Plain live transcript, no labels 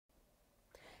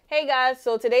Hey guys,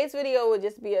 so today's video will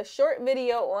just be a short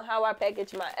video on how I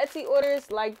package my Etsy orders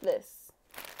like this.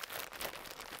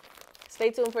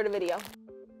 Stay tuned for the video.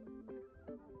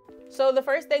 So the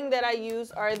first thing that I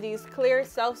use are these clear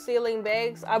self-sealing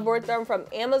bags. I bought them from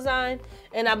Amazon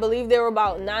and I believe they were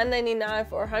about $9.99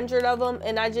 for 100 of them,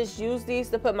 and I just use these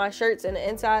to put my shirts in the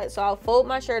inside. So I'll fold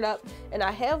my shirt up, and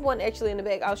I have one actually in the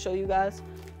bag. I'll show you guys.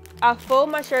 I fold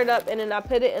my shirt up and then I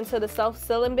put it into the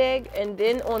self-sealing bag, and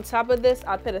then on top of this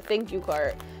I put a thank you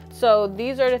card. So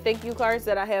these are the thank you cards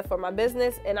that I have for my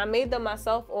business, and I made them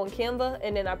myself on Canva,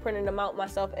 and then I printed them out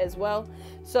myself as well.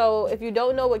 So if you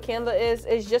don't know what Canva is,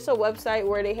 it's just a website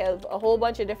where they have a whole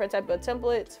bunch of different type of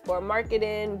templates for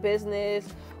marketing, business,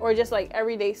 or just like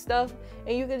everyday stuff,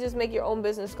 and you can just make your own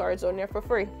business cards on there for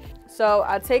free. So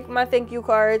I take my thank you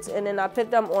cards and then I put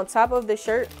them on top of the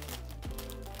shirt,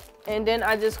 and then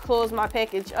I just close my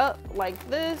package up like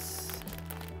this.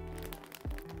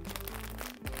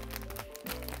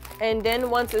 And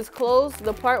then once it's closed,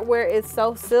 the part where it's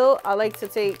self-sealed, I like to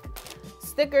take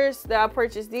stickers that I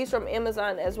purchased these from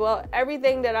Amazon as well.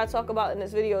 Everything that I talk about in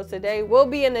this video today will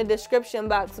be in the description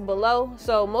box below.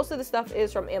 So most of the stuff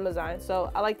is from Amazon. So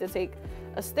I like to take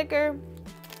a sticker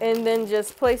and then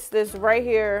just place this right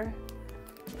here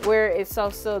where it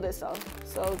self-sealed itself.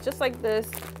 So just like this.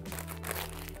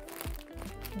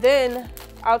 Then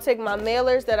I'll take my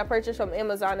mailers that I purchased from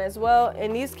Amazon as well,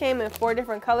 and these came in 4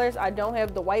 different colors. I don't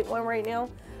have the white one right now,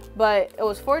 but it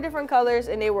was 4 different colors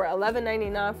and they were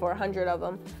 $11.99 for 100 of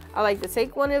them. I like to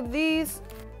take one of these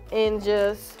and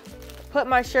just put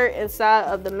my shirt inside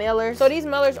of the mailer. So these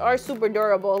mailers are super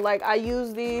durable. Like, I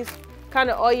use these kind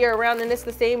of all year round, and it's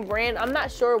the same brand. I'm not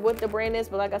sure what the brand is,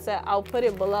 but like I said, I'll put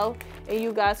it below and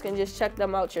you guys can just check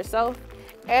them out yourself.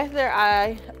 After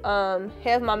I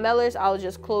have my mailers, I'll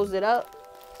just close it up.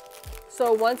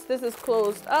 So once this is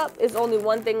closed up, it's only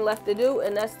one thing left to do,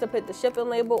 and that's to put the shipping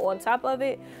label on top of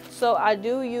it. So I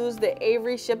do use the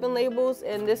Avery shipping labels,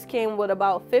 and this came with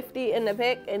about 50 in the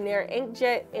pack, and they're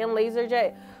inkjet and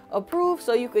laserjet approved,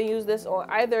 so you can use this on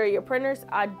either of your printers.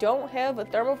 I don't have a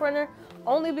thermal printer,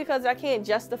 only because I can't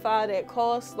justify that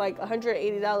cost. Like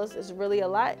 $180 is really a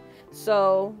lot,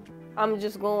 so I'm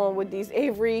just going with these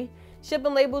Avery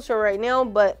shipping labels for right now.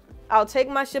 But I'll take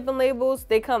my shipping labels.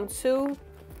 They come 2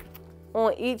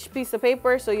 on each piece of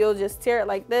paper, so you'll just tear it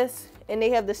like this, and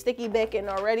they have the sticky backing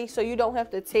already, so you don't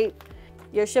have to tape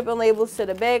your shipping labels to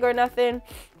the bag or nothing.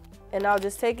 And I'll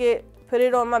just take it, put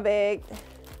it on my bag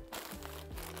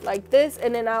like this,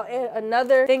 and then I'll add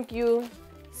another thank you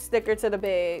sticker to the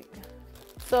bag,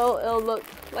 so it'll look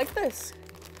like this.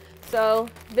 So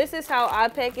this is how I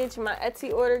package my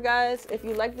Etsy order, guys. If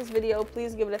you like this video,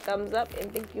 please give it a thumbs up,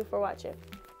 and thank you for watching.